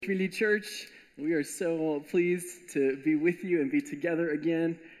Community Church, we are so pleased to be with you and be together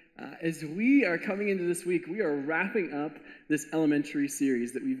again. As we are coming into this week, we are wrapping up this elementary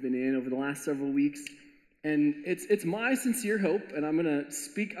series that we've been in over the last several weeks. And it's my sincere hope, and I'm going to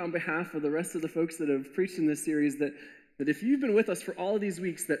speak on behalf of the rest of the folks that have preached in this series, that if you've been with us for all of these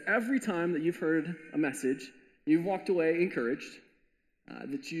weeks, that every time that you've heard a message, you've walked away encouraged,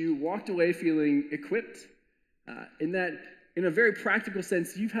 that you walked away feeling equipped, and that in a very practical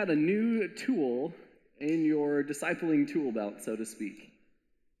sense, you've had a new tool in your discipling tool belt, so to speak.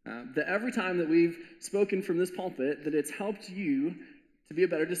 That every time that we've spoken from this pulpit, that it's helped you to be a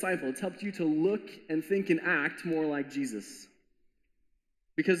better disciple. It's helped you to look and think and act more like Jesus.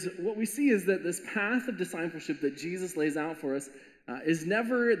 Because what we see is that this path of discipleship that Jesus lays out for us is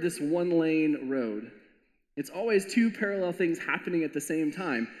never this one-lane road. It's always two parallel things happening at the same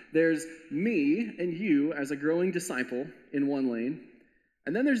time. There's me and you as a growing disciple in one lane.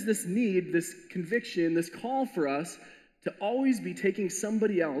 And then there's this need, this conviction, this call for us to always be taking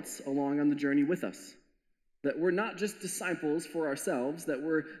somebody else along on the journey with us. That we're not just disciples for ourselves, that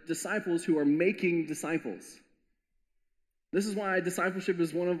we're disciples who are making disciples. This is why discipleship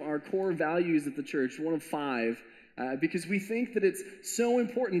is one of our core values at the church, one of 5, because we think that it's so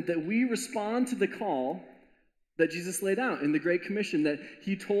important that we respond to the call that Jesus laid out in the Great Commission, that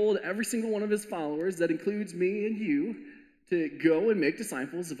he told every single one of his followers, that includes me and you, to go and make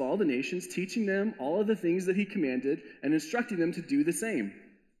disciples of all the nations, teaching them all of the things that he commanded and instructing them to do the same.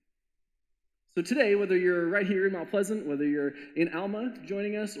 So today, whether you're right here in Mount Pleasant, whether you're in Alma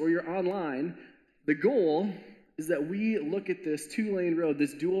joining us, or you're online, the goal is that we look at this two-lane road,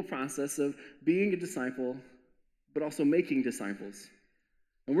 this dual process of being a disciple, but also making disciples.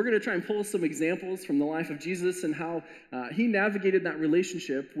 And we're going to try and pull some examples from the life of Jesus and how he navigated that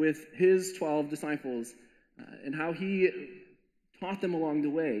relationship with his 12 disciples and how he taught them along the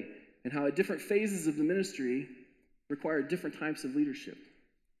way and how at different phases of the ministry required different types of leadership.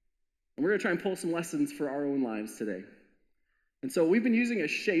 And we're going to try and pull some lessons for our own lives today. And so we've been using a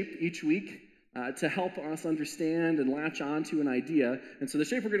shape each week to help us understand and latch on to an idea. And so the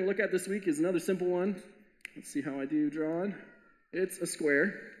shape we're going to look at this week is another simple one. Let's see how I do drawing. It's a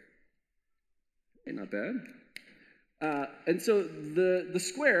square. Okay, not bad. And so the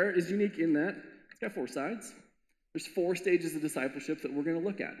square is unique in that it's got 4 sides. There's 4 stages of discipleship that we're going to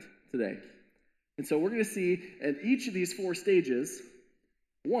look at today. And so we're going to see at each of these 4 stages,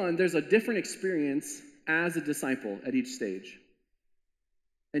 1, there's a different experience as a disciple at each stage.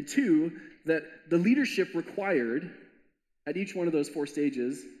 And 2, that the leadership required at each one of those 4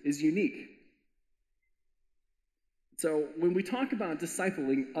 stages is unique. So when we talk about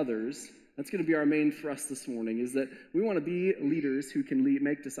discipling others, that's going to be our main thrust this morning, is that we want to be leaders who can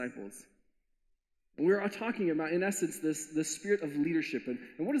make disciples. And we're talking about, in essence, this spirit of leadership. And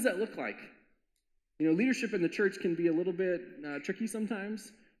what does that look like? You know, leadership in the church can be a little bit tricky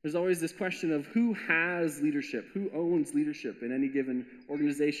sometimes. There's always this question of who has leadership, who owns leadership in any given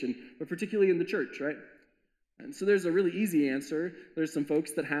organization, but particularly in the church, right? And so there's a really easy answer. There's some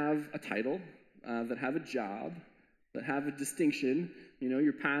folks that have a title, that have a job, that have a distinction. You know,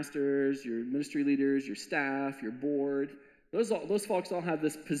 your pastors, your ministry leaders, your staff, your board. Those folks all have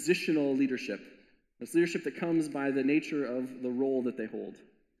this positional leadership. This leadership that comes by the nature of the role that they hold.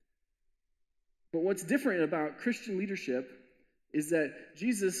 But what's different about Christian leadership is that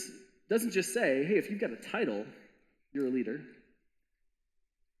Jesus doesn't just say, hey, if you've got a title, you're a leader.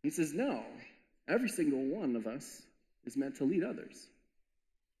 He says, no, every single one of us is meant to lead others.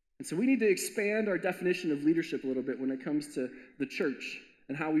 And so we need to expand our definition of leadership a little bit when it comes to the church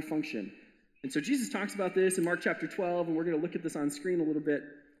and how we function. And so Jesus talks about this in Mark chapter 12, and we're going to look at this on screen a little bit.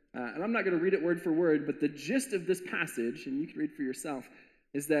 And I'm not going to read it word for word, but the gist of this passage, and you can read for yourself,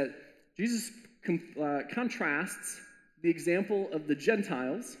 is that Jesus contrasts the example of the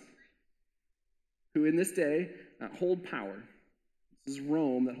Gentiles, who in this day hold power. This is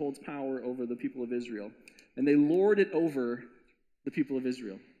Rome that holds power over the people of Israel. And they lord it over the people of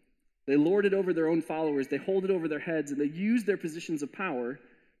Israel. They lord it over their own followers. They hold it over their heads, and they use their positions of power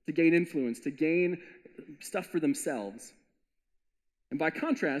to gain influence, to gain stuff for themselves. And by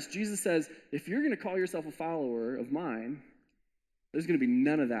contrast, Jesus says, if you're going to call yourself a follower of mine, there's going to be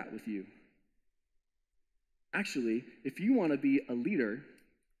none of that with you. Actually, if you want to be a leader,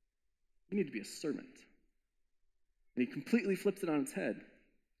 you need to be a servant. And he completely flips it on its head. And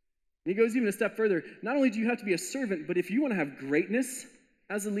he goes even a step further. Not only do you have to be a servant, but if you want to have greatness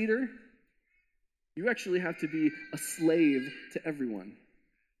as a leader, you actually have to be a slave to everyone.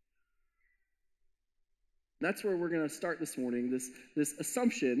 That's where we're going to start this morning, this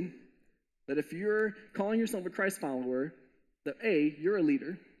assumption that if you're calling yourself a Christ follower, that A, you're a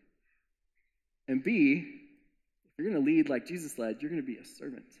leader, And B, if you're going to lead like Jesus led, you're going to be a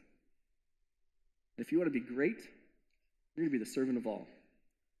servant. If you want to be great, you're going to be the servant of all.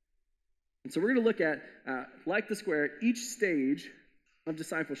 And so we're going to look at, like the square, each stage of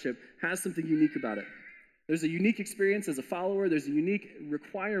discipleship has something unique about it. There's a unique experience as a follower. There's a unique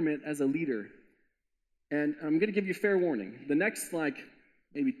requirement as a leader. And I'm going to give you fair warning. The next,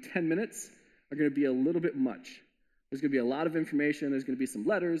 maybe 10 minutes are going to be a little bit much. There's going to be a lot of information. There's going to be some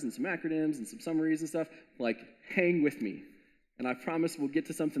letters and some acronyms and some summaries and stuff. Hang with me. And I promise we'll get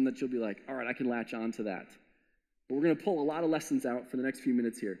to something that you'll be like, all right, I can latch on to that. But we're going to pull a lot of lessons out for the next few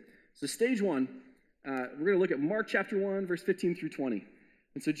minutes here. So stage one, we're going to look at Mark chapter 1, verse 15 through 20.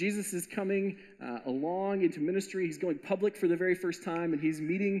 And so Jesus is coming along into ministry. He's going public for the very first time, and he's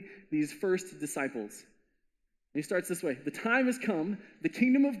meeting these first disciples. And he starts this way. The time has come. The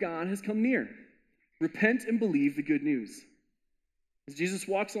kingdom of God has come near. Repent and believe the good news. As Jesus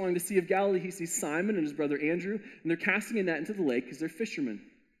walks along the Sea of Galilee, he sees Simon and his brother Andrew, and they're casting a net into the lake because they're fishermen.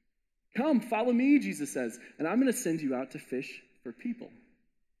 Come, follow me, Jesus says, and I'm going to send you out to fish for people.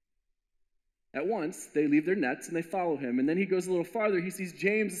 At once, they leave their nets and they follow him. And then he goes a little farther. He sees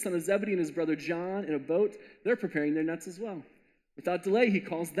James, the son of Zebedee, and his brother John in a boat. They're preparing their nets as well. Without delay, he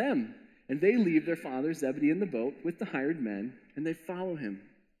calls them. And they leave their father Zebedee in the boat with the hired men, and they follow him.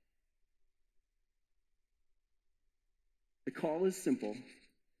 The call is simple.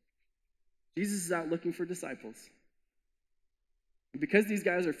 Jesus is out looking for disciples. And because these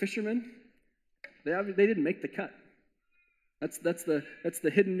guys are fishermen, they didn't make the cut. That's the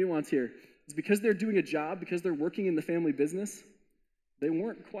hidden nuance here. It's because they're doing a job, because they're working in the family business, they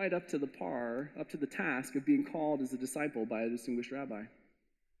weren't quite up to the task of being called as a disciple by a distinguished rabbi.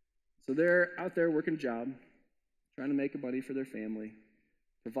 So they're out there working a job, trying to make a money for their family,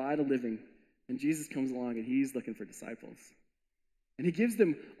 provide a living, and Jesus comes along and he's looking for disciples. And he gives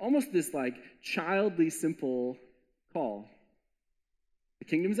them almost this childly simple call. The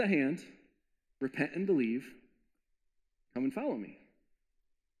kingdom's at hand. Repent and believe. Come and follow me.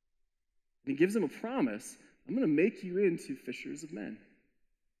 And he gives them a promise. I'm going to make you into fishers of men.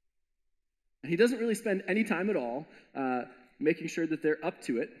 And he doesn't really spend any time at all making sure that they're up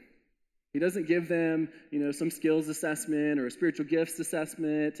to it. He doesn't give them, some skills assessment or a spiritual gifts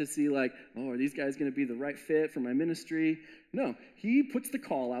assessment to see are these guys going to be the right fit for my ministry? No, he puts the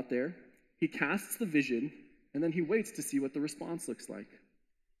call out there. He casts the vision, and then he waits to see what the response looks like.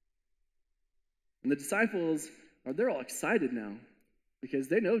 And the disciples, they're all excited now because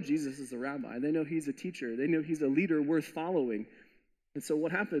they know Jesus is a rabbi. They know he's a teacher. They know he's a leader worth following. And so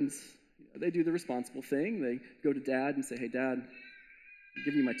what happens? They do the responsible thing. They go to Dad and say, hey, Dad, I'm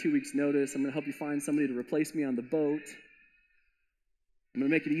giving you my 2 weeks notice. I'm going to help you find somebody to replace me on the boat. I'm going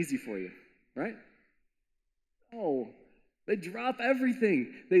to make it easy for you, right? Oh, they drop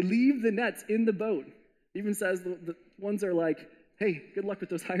everything. They leave the nets in the boat. It even says the ones are like, hey, good luck with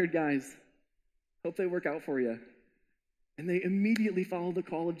those hired guys. Hope they work out for you. And they immediately follow the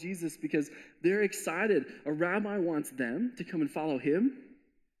call of Jesus because they're excited. A rabbi wants them to come and follow him.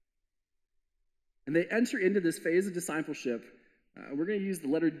 And they enter into this phase of discipleship. We're going to use the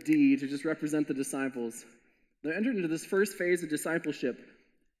letter D to just represent the disciples. They're entered into this first phase of discipleship,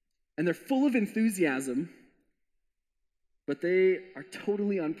 and they're full of enthusiasm, but they are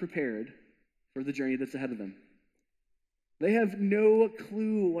totally unprepared for the journey that's ahead of them. They have no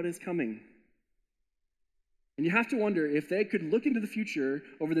clue what is coming. And you have to wonder if they could look into the future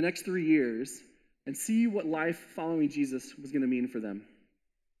over the next 3 years and see what life following Jesus was going to mean for them.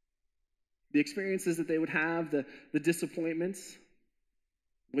 The experiences that they would have, the disappointments,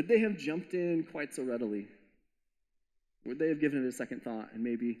 would they have jumped in quite so readily? Would they have given it a second thought and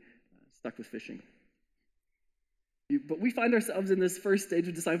maybe stuck with fishing? But we find ourselves in this first stage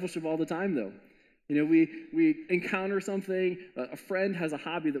of discipleship all the time, though. We encounter something, a friend has a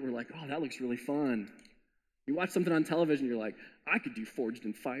hobby that we're like, oh, that looks really fun. You watch something on television, you're like, I could do Forged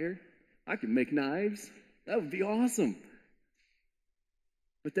in Fire. I could make knives. That would be awesome.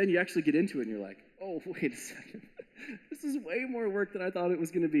 But then you actually get into it and you're like, oh, wait a second. This is way more work than I thought it was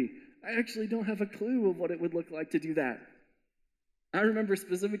going to be. I actually don't have a clue of what it would look like to do that. I remember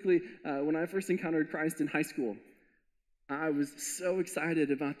specifically when I first encountered Christ in high school. I was so excited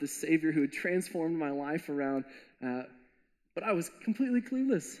about the Savior who had transformed my life around, but I was completely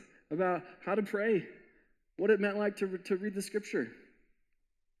clueless about how to pray, what it meant like to read the Scripture.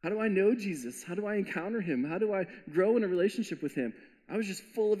 How do I know Jesus? How do I encounter him? How do I grow in a relationship with him? I was just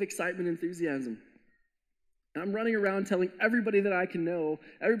full of excitement and enthusiasm. And I'm running around telling everybody that I can know,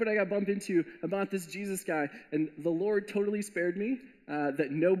 everybody I got bumped into about this Jesus guy. And the Lord totally spared me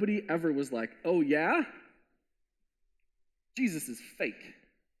that nobody ever was like, oh yeah? Jesus is fake.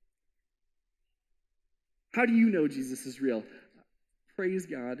 How do you know Jesus is real? Praise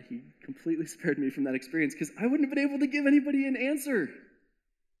God, he completely spared me from that experience because I wouldn't have been able to give anybody an answer.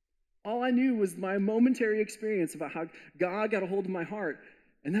 All I knew was my momentary experience about how God got a hold of my heart,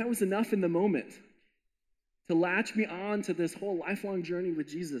 and that was enough in the moment to latch me on to this whole lifelong journey with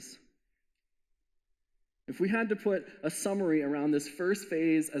Jesus. If we had to put a summary around this first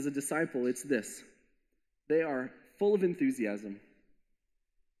phase as a disciple, it's this. They are full of enthusiasm.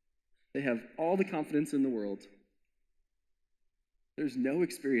 They have all the confidence in the world. There's no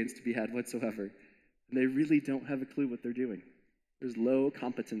experience to be had whatsoever. And they really don't have a clue what they're doing. There's low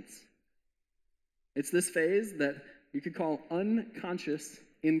competence. It's this phase that you could call unconscious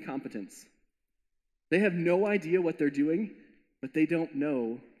incompetence. They have no idea what they're doing, but they don't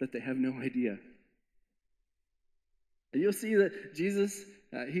know that they have no idea. And you'll see that Jesus,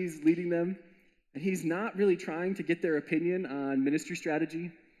 he's leading them, and he's not really trying to get their opinion on ministry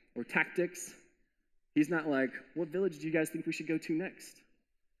strategy or tactics. He's not like, what village do you guys think we should go to next?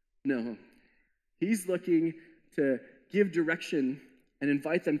 No. He's looking to give direction and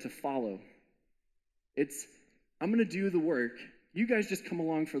invite them to follow. It's, I'm going to do the work. You guys just come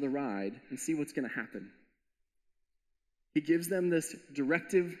along for the ride and see what's going to happen. He gives them this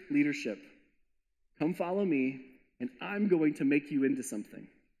directive leadership. Come follow me, and I'm going to make you into something.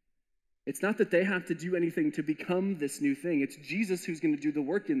 It's not that they have to do anything to become this new thing. It's Jesus who's going to do the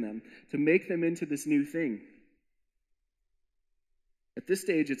work in them to make them into this new thing. At this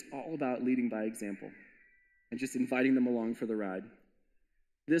stage, it's all about leading by example and just inviting them along for the ride.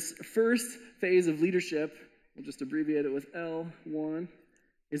 This first phase of leadership, we'll just abbreviate it with L1,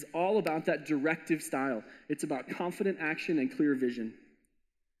 is all about that directive style. It's about confident action and clear vision.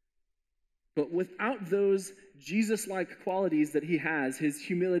 But without those Jesus-like qualities that he has, his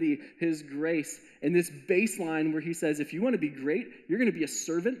humility, his grace, and this baseline where he says, if you want to be great, you're going to be a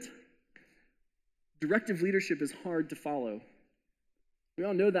servant, directive leadership is hard to follow. We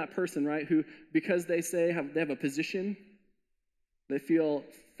all know that person, right, who, because they say they have a position, they feel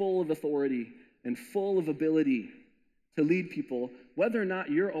full of authority and full of ability to lead people, whether or not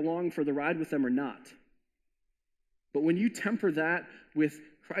you're along for the ride with them or not. But when you temper that with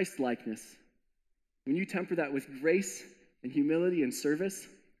Christ-likeness, when you temper that with grace and humility and service,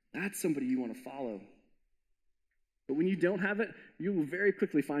 that's somebody you want to follow. But when you don't have it, you will very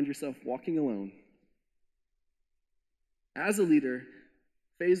quickly find yourself walking alone. As a leader,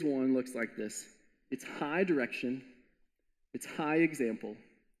 phase 1 looks like this. It's high direction. It's high example.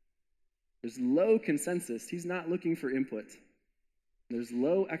 There's low consensus. He's not looking for input. There's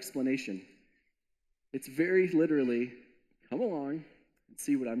low explanation. It's very literally, come along and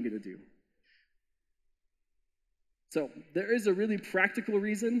see what I'm going to do. So there is a really practical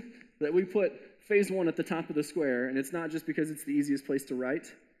reason that we put phase 1 at the top of the square, and it's not just because it's the easiest place to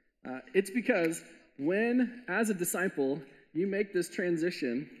write. It's because when, as a disciple, you make this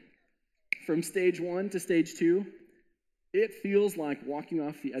transition from stage 1 to stage 2, it feels like walking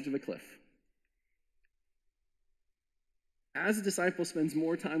off the edge of a cliff. As a disciple spends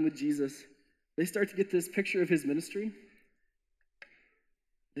more time with Jesus, they start to get this picture of his ministry.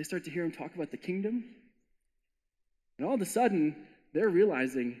 They start to hear him talk about the kingdom. And all of a sudden, they're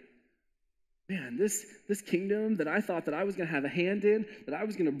realizing, man, this kingdom that I thought that I was going to have a hand in, that I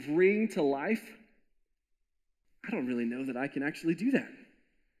was going to bring to life, I don't really know that I can actually do that.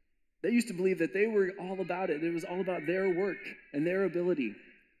 They used to believe that they were all about it. It was all about their work and their ability.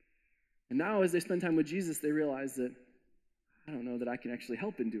 And now as they spend time with Jesus, they realize that I don't know that I can actually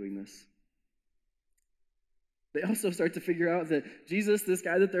help in doing this. They also start to figure out that Jesus, this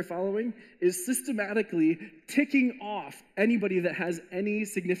guy that they're following, is systematically ticking off anybody that has any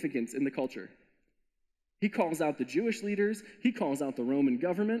significance in the culture. He calls out the Jewish leaders. He calls out the Roman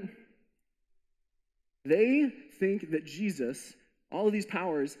government. They think that Jesus, all of these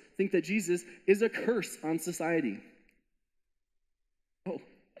powers, think that Jesus is a curse on society. Oh,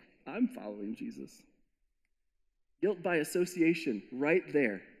 I'm following Jesus. Guilt by association right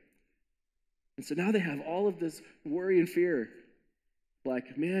there. And so now they have all of this worry and fear.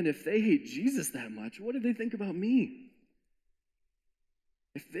 Like, man, if they hate Jesus that much, what do they think about me?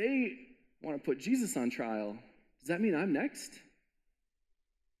 If they want to put Jesus on trial, does that mean I'm next?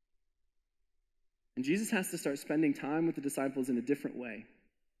 And Jesus has to start spending time with the disciples in a different way.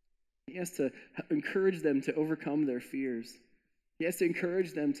 He has to encourage them to overcome their fears. He has to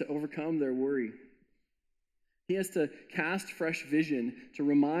encourage them to overcome their worry. He has to cast fresh vision to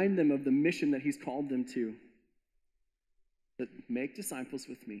remind them of the mission that he's called them to. That make disciples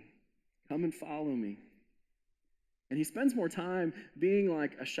with me. Come and follow me. And he spends more time being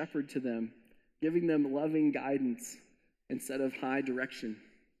like a shepherd to them, giving them loving guidance instead of high direction.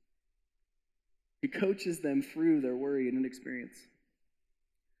 He coaches them through their worry and inexperience.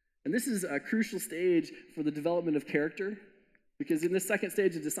 And this is a crucial stage for the development of character, because in this second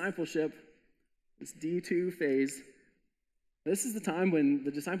stage of discipleship, this D2 phase, this is the time when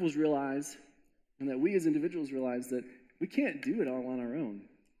the disciples realize, and that we as individuals realize, that we can't do it all on our own.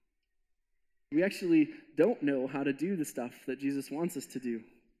 We actually don't know how to do the stuff that Jesus wants us to do.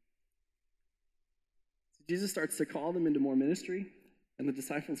 So Jesus starts to call them into more ministry, and the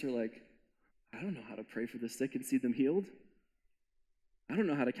disciples are like, I don't know how to pray for the sick and see them healed. I don't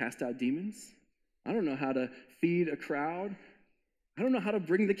know how to cast out demons. I don't know how to feed a crowd. I don't know how to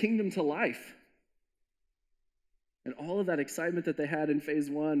bring the kingdom to life. And all of that excitement that they had in phase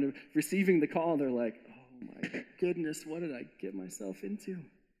one of receiving the call, they're like, oh my goodness, what did I get myself into?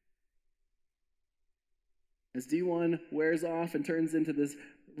 As D1 wears off and turns into this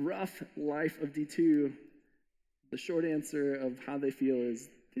rough life of D2, the short answer of how they feel is,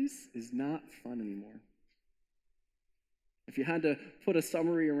 this is not fun anymore. If you had to put a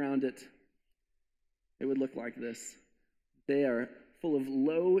summary around it, it would look like this. They are full of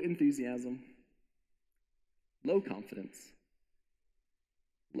low enthusiasm, low confidence,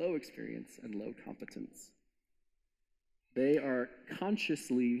 low experience, and low competence. They are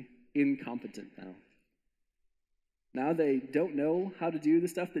consciously incompetent now. Now they don't know how to do the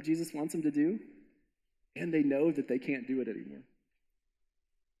stuff that Jesus wants them to do, and they know that they can't do it anymore.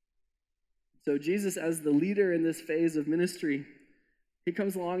 So Jesus, as the leader in this phase of ministry, he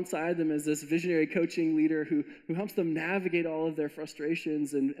comes alongside them as this visionary coaching leader who helps them navigate all of their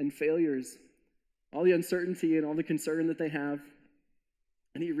frustrations and failures, all the uncertainty and all the concern that they have.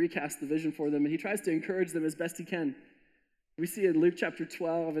 And he recasts the vision for them, and he tries to encourage them as best he can. We see in Luke chapter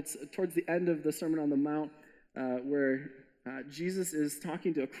 12, it's towards the end of the Sermon on the Mount, where Jesus is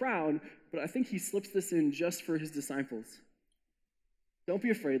talking to a crowd, but I think he slips this in just for his disciples. Don't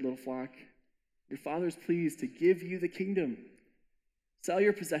be afraid, little flock. Your Father is pleased to give you the kingdom. Sell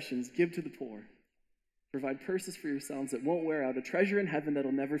your possessions, give to the poor. Provide purses for yourselves that won't wear out, a treasure in heaven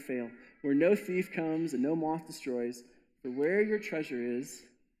that'll never fail, where no thief comes and no moth destroys. For where your treasure is,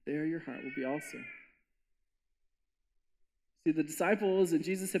 there your heart will be also. See, the disciples and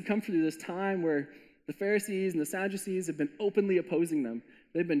Jesus have come through this time where the Pharisees and the Sadducees have been openly opposing them.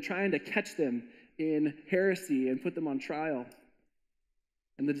 They've been trying to catch them in heresy and put them on trial.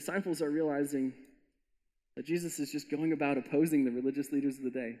 And the disciples are realizing that Jesus is just going about opposing the religious leaders of the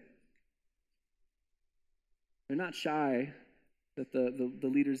day. They're not shy that the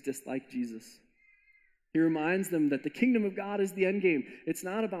leaders dislike Jesus. He reminds them that the kingdom of God is the end game. It's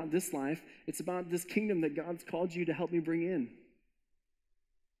not about this life. It's about this kingdom that God's called you to help me bring in.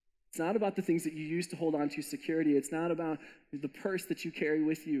 It's not about the things that you use to hold on to security. It's not about the purse that you carry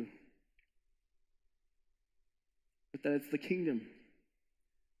with you. But that it's the kingdom.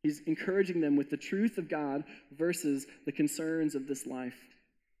 He's encouraging them with the truth of God versus the concerns of this life.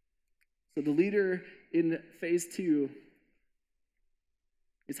 So the leader in phase 2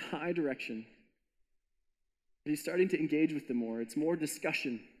 is high direction. He's starting to engage with them more. It's more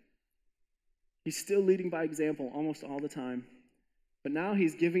discussion. He's still leading by example almost all the time. But now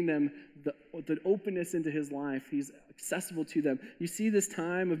he's giving them the openness into his life. He's accessible to them. You see this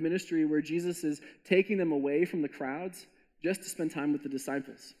time of ministry where Jesus is taking them away from the crowds just to spend time with the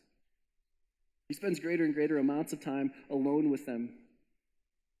disciples. He spends greater and greater amounts of time alone with them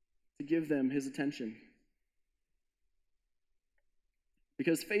to give them his attention.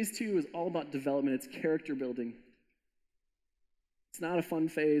 Because phase 2 is all about development. It's character building. It's not a fun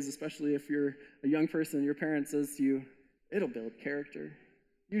phase, especially if you're a young person and your parent says to you, it'll build character.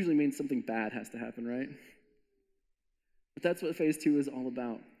 Usually means something bad has to happen, right? But that's what phase 2 is all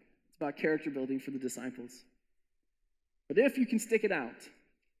about. It's about character building for the disciples. But if you can stick it out,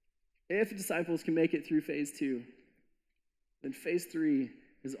 if the disciples can make it through phase 2, then phase 3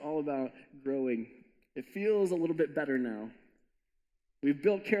 is all about growing. It feels a little bit better now. We've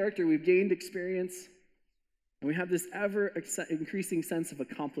built character, we've gained experience, and we have this ever-increasing sense of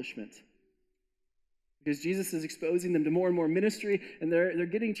accomplishment. Because Jesus is exposing them to more and more ministry, and they're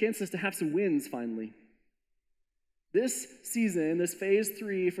getting chances to have some wins finally. This season, this phase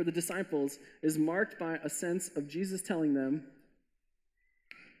 3 for the disciples, is marked by a sense of Jesus telling them,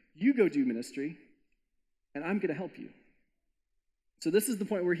 you go do ministry, and I'm going to help you. So this is the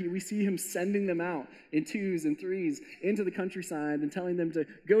point where we see him sending them out in 2s and 3s into the countryside and telling them to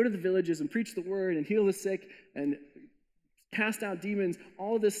go to the villages and preach the word and heal the sick and cast out demons,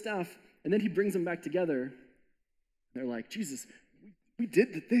 all of this stuff. And then he brings them back together. They're like, Jesus, we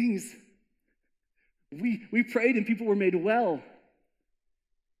did the things. We prayed and people were made well.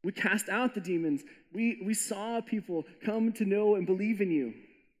 We cast out the demons. We saw people come to know and believe in you.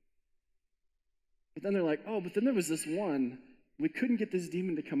 But then they're like, oh, but then there was this one. We couldn't get this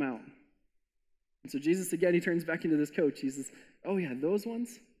demon to come out. And so Jesus, again, he turns back into this coach. He says, oh yeah, those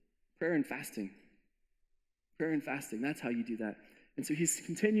ones, prayer and fasting. Prayer and fasting, that's how you do that. And so he's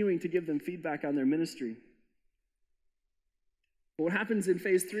continuing to give them feedback on their ministry. But what happens in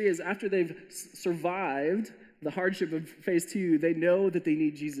phase 3 is after they've survived the hardship of phase 2, they know that they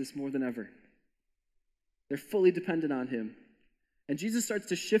need Jesus more than ever. They're fully dependent on him. And Jesus starts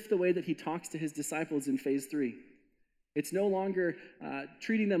to shift the way that he talks to his disciples in phase 3. It's no longer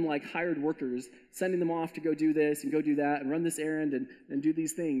treating them like hired workers, sending them off to go do this and go do that and run this errand and do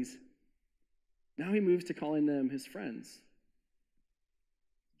these things. Now he moves to calling them his friends.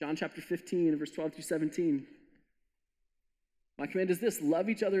 John chapter 15, verse 12 through 17. My command is this: love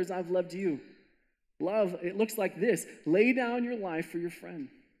each other as I've loved you. Love, it looks like this: lay down your life for your friend.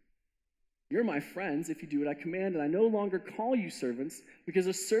 You're my friends if you do what I command, and I no longer call you servants, because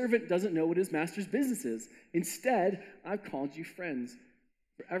a servant doesn't know what his master's business is. Instead, I've called you friends.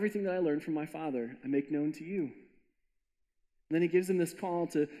 For everything that I learned from my Father, I make known to you. And then he gives them this call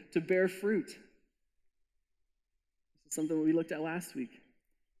to bear fruit. This is something we looked at last week.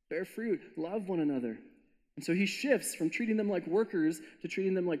 Bear fruit, love one another. And so he shifts from treating them like workers to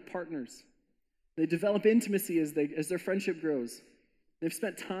treating them like partners. They develop intimacy as their friendship grows. They've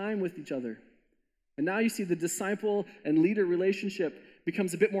spent time with each other. And now you see the disciple and leader relationship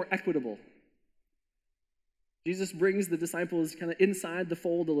becomes a bit more equitable. Jesus brings the disciples kind of inside the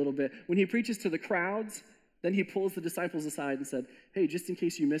fold a little bit. When he preaches to the crowds, then he pulls the disciples aside and said, hey, just in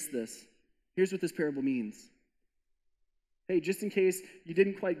case you missed this, here's what this parable means. Hey, just in case you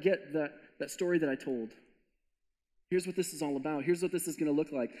didn't quite get that story that I told, here's what this is all about. Here's what this is going to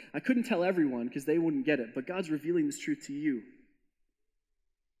look like. I couldn't tell everyone because they wouldn't get it, but God's revealing this truth to you.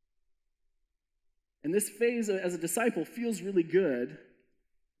 And this phase as a disciple feels really good,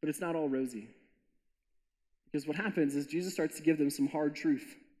 but it's not all rosy. Because what happens is Jesus starts to give them some hard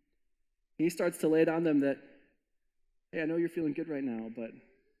truth. He starts to lay it on them that, hey, I know you're feeling good right now, but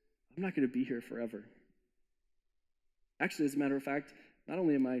I'm not going to be here forever. Actually, as a matter of fact, not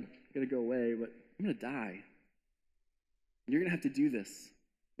only am I going to go away, but I'm going to die. And you're going to have to do this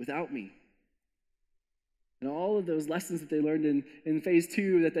without me. And all of those lessons that they learned in phase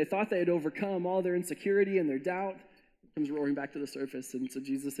 2 that they thought they had overcome, all their insecurity and their doubt, comes roaring back to the surface. And so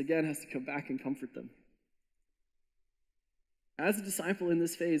Jesus, again, has to come back and comfort them. As a disciple in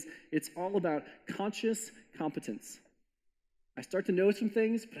this phase, it's all about conscious competence. I start to know some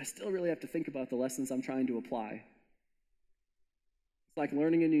things, but I still really have to think about the lessons I'm trying to apply. It's like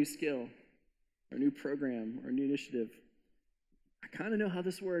learning a new skill, or a new program, or a new initiative. I kind of know how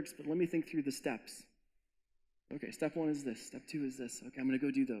this works, but let me think through the steps. Okay, step 1 is this. Step 2 is this. Okay, I'm going to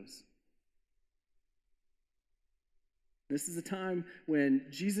go do those. This is a time when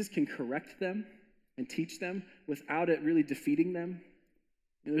Jesus can correct them and teach them without it really defeating them.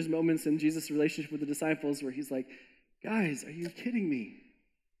 And there's moments in Jesus' relationship with the disciples where he's like, guys, are you kidding me?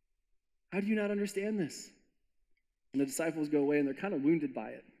 How do you not understand this? And the disciples go away and they're kind of wounded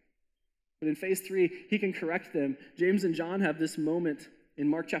by it. But in phase 3, he can correct them. James and John have this moment in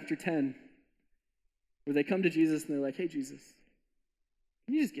Mark chapter 10 where they come to Jesus and they're like, hey, Jesus,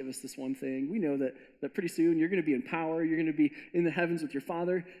 can you just give us this one thing? We know that pretty soon you're going to be in power. You're going to be in the heavens with your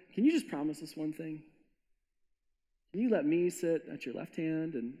Father. Can you just promise us one thing? Can you let me sit at your left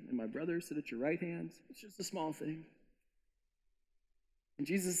hand and my brother sit at your right hand? It's just a small thing. And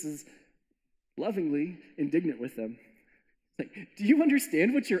Jesus is lovingly indignant with them. Like, do you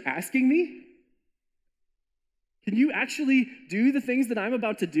understand what you're asking me? Can you actually do the things that I'm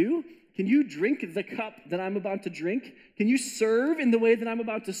about to do? Can you drink the cup that I'm about to drink? Can you serve in the way that I'm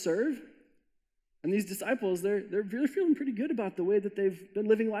about to serve? And these disciples, they're really feeling pretty good about the way that they've been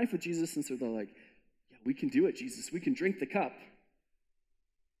living life with Jesus. And so they're like, yeah, we can do it, Jesus. We can drink the cup.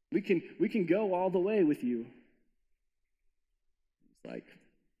 We can go all the way with you. It's like,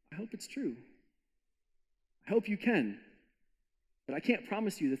 I hope it's true. I hope you can. But I can't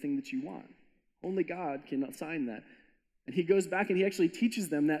promise you the thing that you want. Only God can assign that. And he goes back and he actually teaches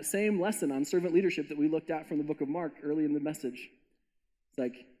them that same lesson on servant leadership that we looked at from the book of Mark early in the message. It's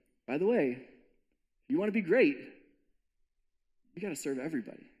like, by the way, if you want to be great, you got to serve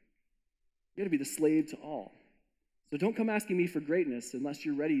everybody. You got to be the slave to all. So don't come asking me for greatness unless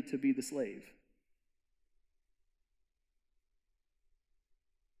you're ready to be the slave.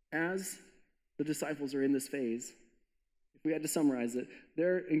 As the disciples are in this phase, if we had to summarize it,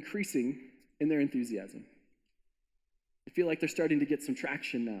 they're increasing in their enthusiasm. I feel like they're starting to get some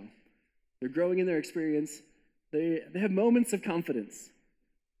traction now. They're growing in their experience. They have moments of confidence.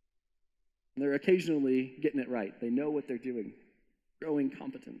 And they're occasionally getting it right. They know what they're doing. Growing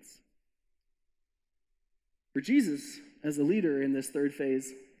competence. For Jesus, as a leader in this third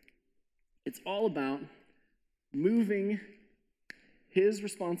phase, it's all about moving his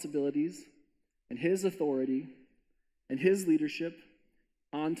responsibilities and his authority and his leadership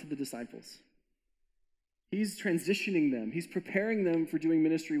onto the disciples. He's transitioning them. He's preparing them for doing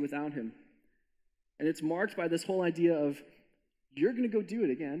ministry without him. And it's marked by this whole idea of, you're going to go do it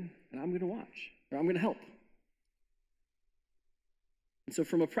again, and I'm going to watch, or I'm going to help. And so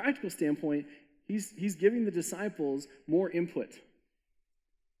from a practical standpoint, he's giving the disciples more input.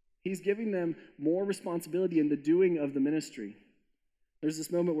 He's giving them more responsibility in the doing of the ministry. There's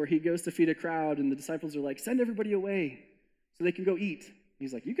this moment where he goes to feed a crowd, and the disciples are like, send everybody away so they can go eat.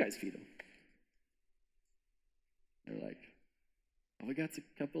 He's like, you guys feed them. They're like, oh, we got a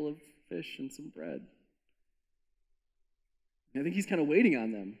couple of fish and some bread. And I think he's kind of waiting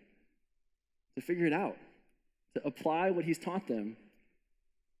on them to figure it out, to apply what he's taught them.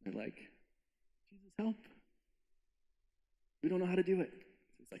 They're like, Jesus, help. We don't know how to do it.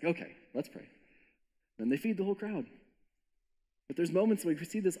 It's like, okay, let's pray. Then they feed the whole crowd. But there's moments where we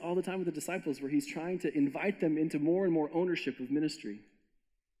see this all the time with the disciples where he's trying to invite them into more and more ownership of ministry.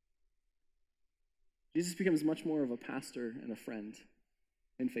 Jesus becomes much more of a pastor and a friend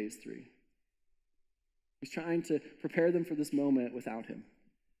in phase 3. He's trying to prepare them for this moment without him.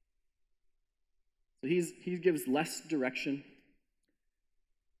 So he gives less direction.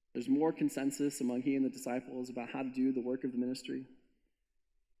 There's more consensus among he and the disciples about how to do the work of the ministry.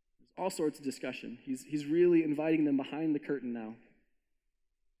 There's all sorts of discussion. He's really inviting them behind the curtain now.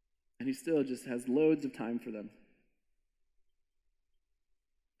 And he still just has loads of time for them.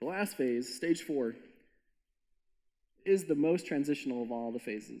 The last phase, stage 4, is the most transitional of all the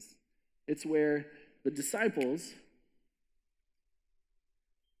phases. It's where the disciples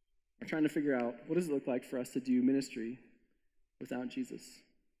are trying to figure out, what does it look like for us to do ministry without Jesus?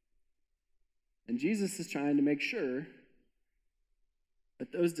 And Jesus is trying to make sure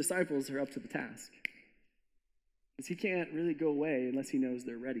that those disciples are up to the task. Because he can't really go away unless he knows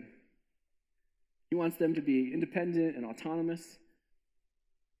they're ready. He wants them to be independent and autonomous.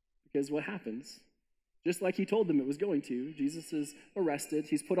 Because what happens? Just like he told them it was going to, Jesus is arrested,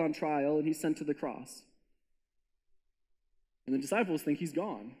 he's put on trial, and he's sent to the cross. And the disciples think he's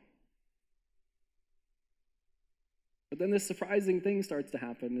gone. But then this surprising thing starts to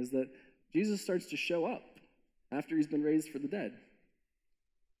happen, is that Jesus starts to show up after he's been raised from the dead.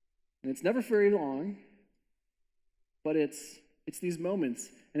 And it's never very long, but it's these moments,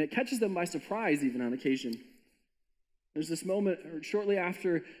 and it catches them by surprise even on occasion. There's this moment shortly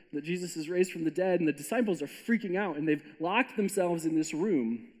after that Jesus is raised from the dead, and the disciples are freaking out, and they've locked themselves in this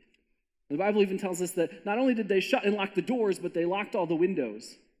room. The Bible even tells us that not only did they shut and lock the doors, but they locked all the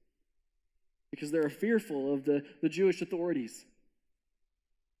windows because they're fearful of the Jewish authorities.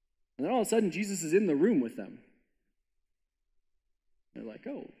 And then all of a sudden, Jesus is in the room with them. They're like,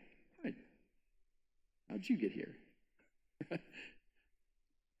 oh, hi. How'd you get here?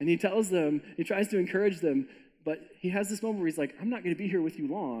 And he tells them, he tries to encourage them, but he has this moment where he's like, I'm not going to be here with you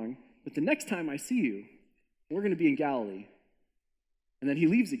long, but the next time I see you, we're going to be in Galilee. And then he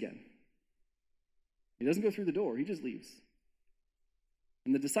leaves again. He doesn't go through the door, he just leaves.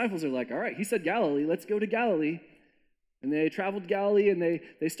 And the disciples are like, all right, he said Galilee, let's go to Galilee. And they traveled to Galilee, and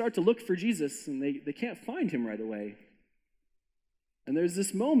they start to look for Jesus, and they can't find him right away. And there's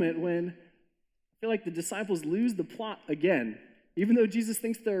this moment when I feel like the disciples lose the plot again. Even though Jesus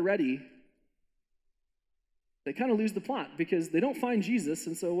thinks they're ready, they kind of lose the plot because they don't find Jesus,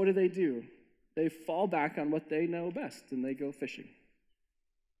 and so what do? They fall back on what they know best, and they go fishing.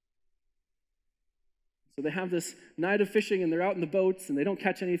 So they have this night of fishing, and they're out in the boats, and they don't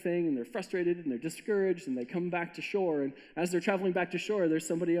catch anything, and they're frustrated, and they're discouraged, and they come back to shore, and as they're traveling back to shore, there's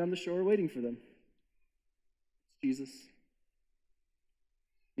somebody on the shore waiting for them. It's Jesus.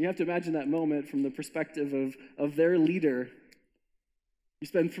 You have to imagine that moment from the perspective of their leader. You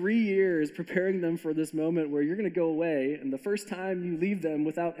spend 3 years preparing them for this moment where you're going to go away, and the first time you leave them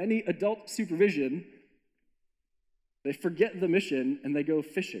without any adult supervision, they forget the mission and they go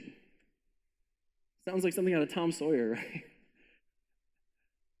fishing. Sounds like something out of Tom Sawyer, right?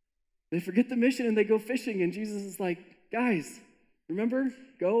 They forget the mission and they go fishing, and Jesus is like, guys, remember?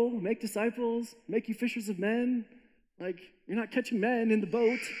 Go, make disciples, make you fishers of men. Like, you're not catching men in the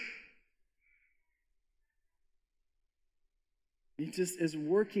boat. He just is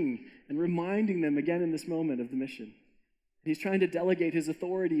working and reminding them again in this moment of the mission. He's trying to delegate his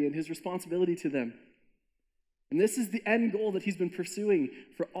authority and his responsibility to them. And this is the end goal that he's been pursuing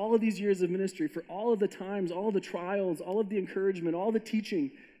for all of these years of ministry, for all of the times, all of the trials, all of the encouragement, all the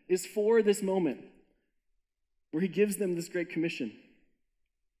teaching is for this moment where he gives them this great commission.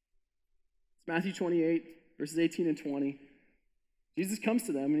 It's Matthew 28, verses 18 and 20. Jesus comes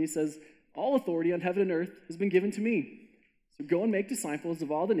to them and he says, all authority on heaven and earth has been given to me. So go and make disciples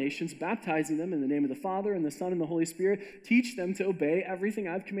of all the nations, baptizing them in the name of the Father and the Son and the Holy Spirit. Teach them to obey everything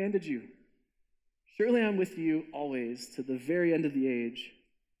I've commanded you. Surely I'm with you always to the very end of the age.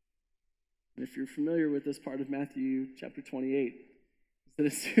 And if you're familiar with this part of Matthew chapter 28, that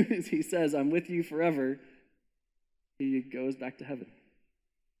as soon as he says, I'm with you forever, he goes back to heaven.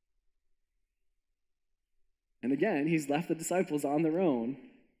 And again, he's left the disciples on their own.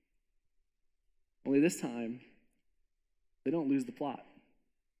 Only this time, they don't lose the plot.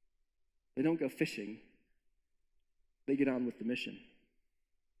 They don't go fishing. They get on with the mission.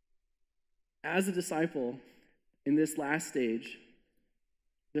 As a disciple in this last stage,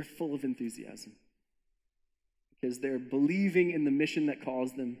 they're full of enthusiasm because they're believing in the mission that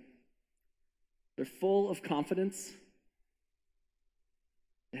calls them. They're full of confidence.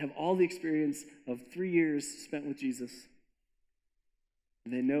 They have all the experience of 3 years spent with Jesus,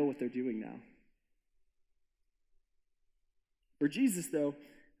 and they know what they're doing now. For Jesus, though,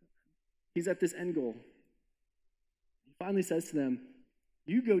 he's at this end goal. He finally says to them,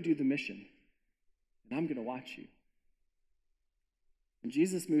 you go do the mission, and I'm going to watch you. And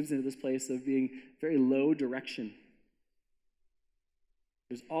Jesus moves into this place of being very low direction.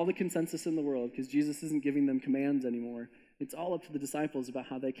 There's all the consensus in the world because Jesus isn't giving them commands anymore. It's all up to the disciples about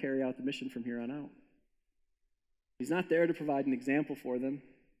how they carry out the mission from here on out. He's not there to provide an example for them.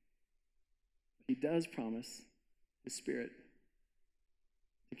 He does promise the Spirit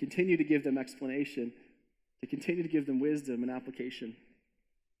to continue to give them explanation, to continue to give them wisdom and application.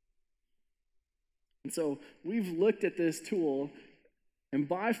 And so we've looked at this tool, and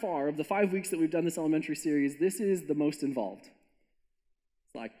by far, of the 5 weeks that we've done this elementary series, this is the most involved.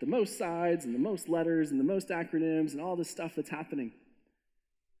 It's like the most sides and the most letters and the most acronyms and all this stuff that's happening.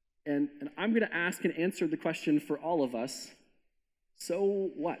 And I'm going to ask and answer the question for all of us, so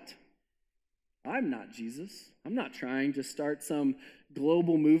what? I'm not Jesus. I'm not trying to start some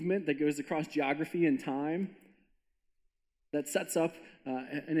global movement that goes across geography and time, that sets up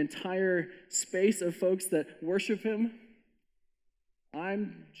an entire space of folks that worship him.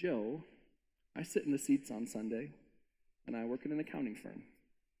 I'm Joe. I sit in the seats on Sunday, and I work in an accounting firm.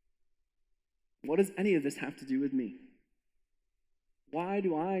 What does any of this have to do with me? Why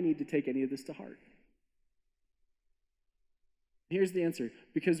do I need to take any of this to heart? Here's the answer.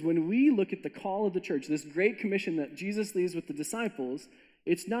 Because when we look at the call of the church, this great commission that Jesus leaves with the disciples,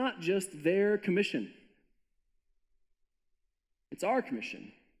 it's not just their commission. It's our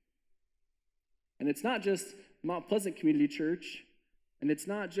commission. And it's not just Mount Pleasant Community Church, and it's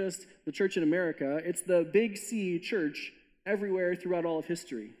not just the church in America, it's the Big C church everywhere throughout all of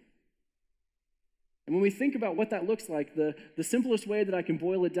history. And when we think about what that looks like, the simplest way that I can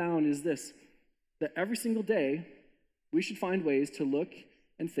boil it down is this, that every single day, we should find ways to look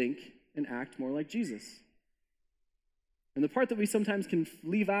and think and act more like Jesus. And the part that we sometimes can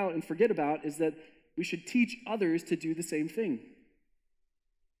leave out and forget about is that we should teach others to do the same thing.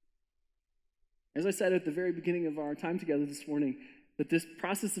 As I said at the very beginning of our time together this morning, that this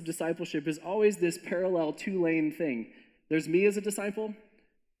process of discipleship is always this parallel two-lane thing. There's me as a disciple,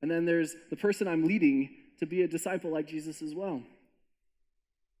 and then there's the person I'm leading to be a disciple like Jesus as well.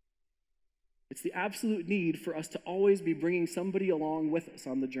 It's the absolute need for us to always be bringing somebody along with us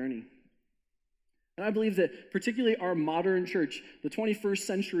on the journey. And I believe that particularly our modern church, the 21st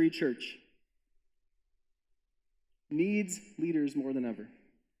century church, needs leaders more than ever.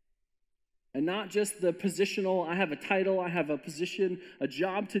 And not just the positional, I have a title, I have a position, a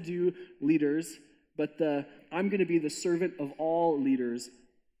job to do leaders, but I'm going to be the servant of all leaders.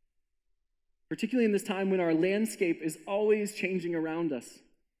 Particularly in this time when our landscape is always changing around us.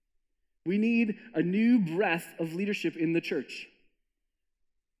 We need a new breath of leadership in the church.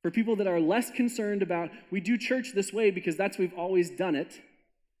 For people that are less concerned about, we do church this way because that's we've always done it,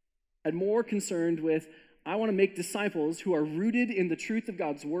 and more concerned with, I want to make disciples who are rooted in the truth of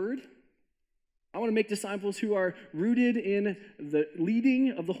God's word. I want to make disciples who are rooted in the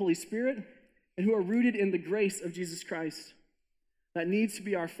leading of the Holy Spirit and who are rooted in the grace of Jesus Christ. That needs to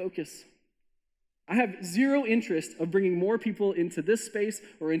be our focus. I have zero interest of bringing more people into this space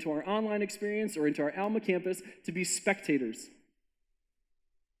or into our online experience or into our Alma campus to be spectators.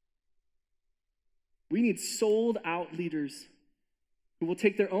 We need sold-out leaders who will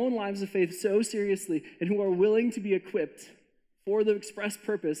take their own lives of faith so seriously and who are willing to be equipped for the express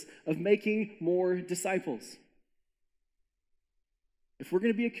purpose of making more disciples. If we're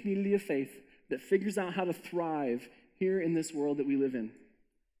going to be a community of faith that figures out how to thrive here in this world that we live in,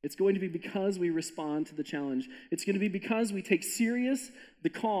 It's going to be because we respond to the challenge. It's going to be because we take serious the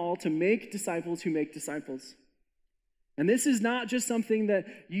call to make disciples who make disciples. And this is not just something that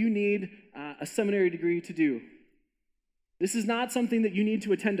you need a seminary degree to do. This is not something that you need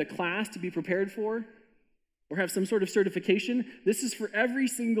to attend a class to be prepared for or have some sort of certification. This is for every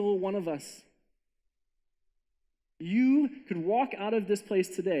single one of us. You could walk out of this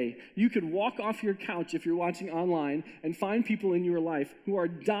place today. You could walk off your couch if you're watching online and find people in your life who are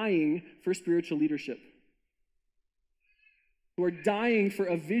dying for spiritual leadership, who are dying for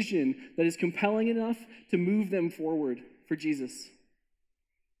a vision that is compelling enough to move them forward for Jesus.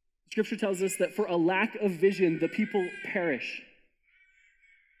 Scripture tells us that for a lack of vision, the people perish.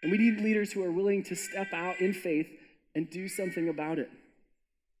 And we need leaders who are willing to step out in faith and do something about it.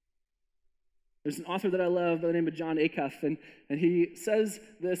 There's an author that I love by the name of John Acuff, and he says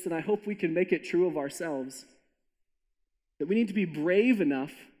this, and I hope we can make it true of ourselves, that we need to be brave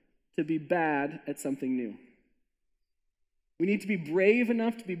enough to be bad at something new. We need to be brave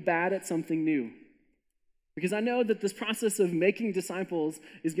enough to be bad at something new. Because I know that this process of making disciples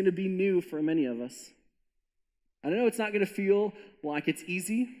is going to be new for many of us. I know it's not going to feel like it's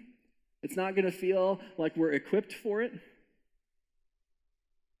easy. It's not going to feel like we're equipped for it.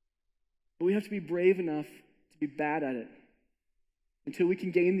 But we have to be brave enough to be bad at it until we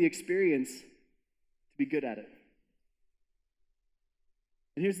can gain the experience to be good at it.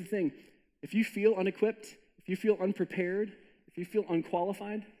 And here's the thing. If you feel unequipped, if you feel unprepared, if you feel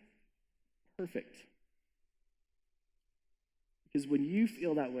unqualified, perfect. Because when you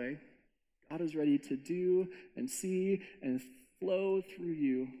feel that way, God is ready to do and see and flow through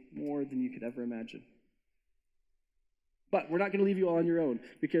you more than you could ever imagine. But we're not going to leave you all on your own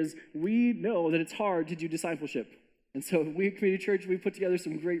because we know that it's hard to do discipleship. And so we at Community Church, we put together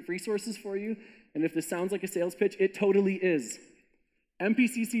some great resources for you. And if this sounds like a sales pitch, it totally is.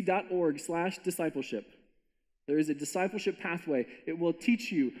 mpcc.org/discipleship. There is a discipleship pathway. It will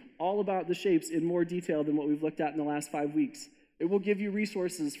teach you all about the shapes in more detail than what we've looked at in the last 5 weeks. It will give you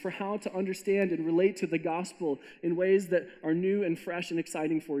resources for how to understand and relate to the gospel in ways that are new and fresh and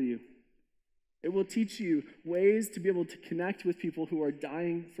exciting for you. It will teach you ways to be able to connect with people who are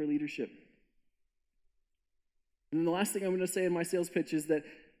dying for leadership. And then the last thing I'm going to say in my sales pitch is that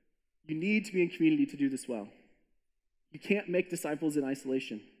you need to be in community to do this well. You can't make disciples in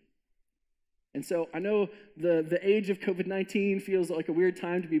isolation. And so I know the age of COVID-19 feels like a weird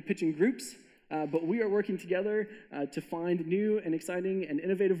time to be pitching groups, but we are working together to find new and exciting and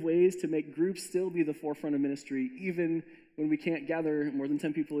innovative ways to make groups still be the forefront of ministry, even when we can't gather more than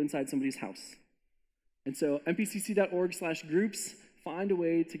 10 people inside somebody's house. And so mpcc.org/groups, find a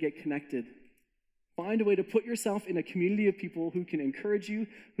way to get connected. Find a way to put yourself in a community of people who can encourage you,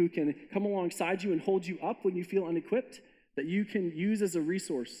 who can come alongside you and hold you up when you feel unequipped, that you can use as a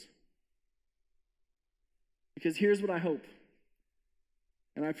resource. Because here's what I hope,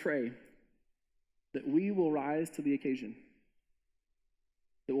 and I pray, that we will rise to the occasion.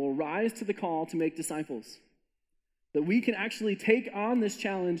 That we'll rise to the call to make disciples. That we can actually take on this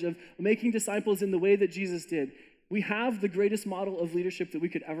challenge of making disciples in the way that Jesus did. We have the greatest model of leadership that we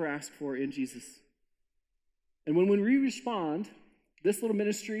could ever ask for in Jesus. And when we respond, this little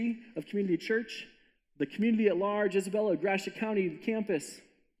ministry of Community Church, the community at large, Isabella, Gratiot County, the campus,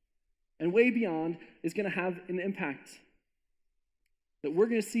 and way beyond, is going to have an impact. That we're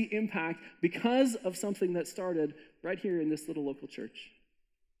going to see impact because of something that started right here in this little local church.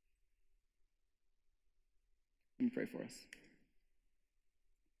 Let me pray for us.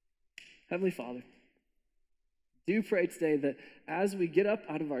 Heavenly Father, do pray today that as we get up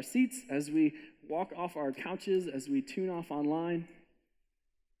out of our seats, as we walk off our couches, as we tune off online,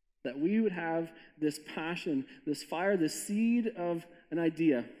 that we would have this passion, this fire, this seed of an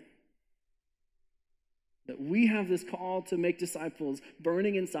idea. That we have this call to make disciples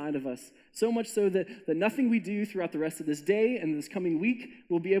burning inside of us, so much so that nothing we do throughout the rest of this day and this coming week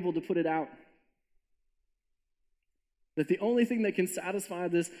will be able to put it out. That the only thing that can satisfy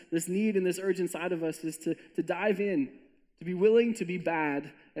this need and this urge inside of us is to dive in, to be willing to be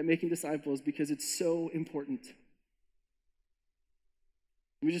bad at making disciples because it's so important.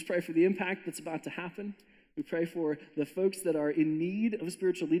 We just pray for the impact that's about to happen. We pray for the folks that are in need of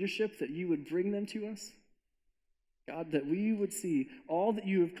spiritual leadership, that you would bring them to us. God, that we would see all that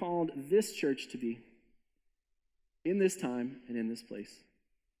you have called this church to be in this time and in this place.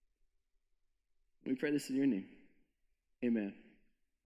 We pray this in your name. Amen.